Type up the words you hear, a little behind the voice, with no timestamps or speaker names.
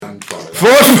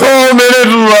Football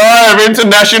Minute Live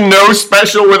InternatioNO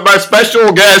special with my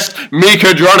special guest,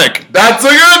 Mika Dronick. That's a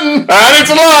good one. And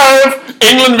it's live!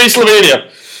 England v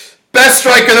Slovenia. Best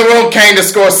striker in the world, Kane, to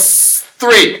score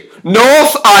 3.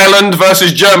 North Ireland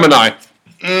versus Germany.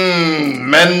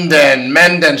 Menden.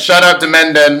 Shout out to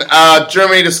Menden.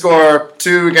 Germany to score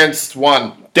 2 against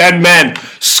 1. Dead men.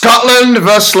 Scotland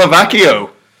versus Slovakia.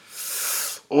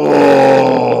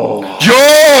 Oh.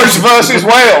 George versus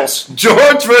Wales.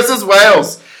 George versus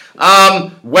Wales.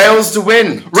 Wales to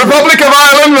win. Republic of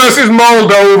Ireland versus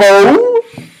Moldova.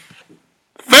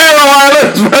 Faroe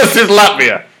Islands versus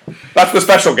Latvia. That's the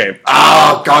special game.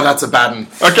 Oh, God, that's a bad one.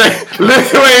 Okay,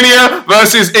 Lithuania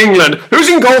versus England. Who's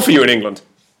in goal for you in England?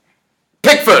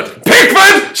 Pickford.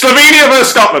 Slovenia versus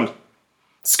Scotland.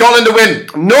 Scotland to win.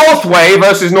 Northway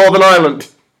versus Northern Ireland.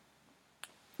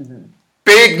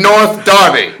 Big North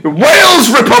Derby. Wales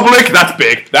Republic. That's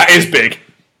big. That is big.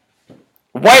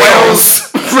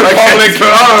 Wales Republic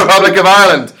of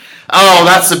Ireland. Oh,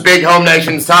 that's a big home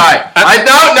nations tie. I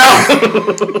don't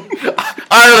know.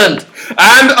 Ireland.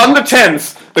 And under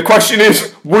 10th, the question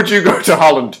is, would you go to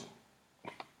Holland?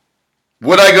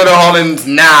 Would I go to Holland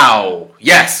now?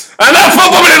 Yes. And that's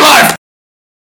Football Minute Live!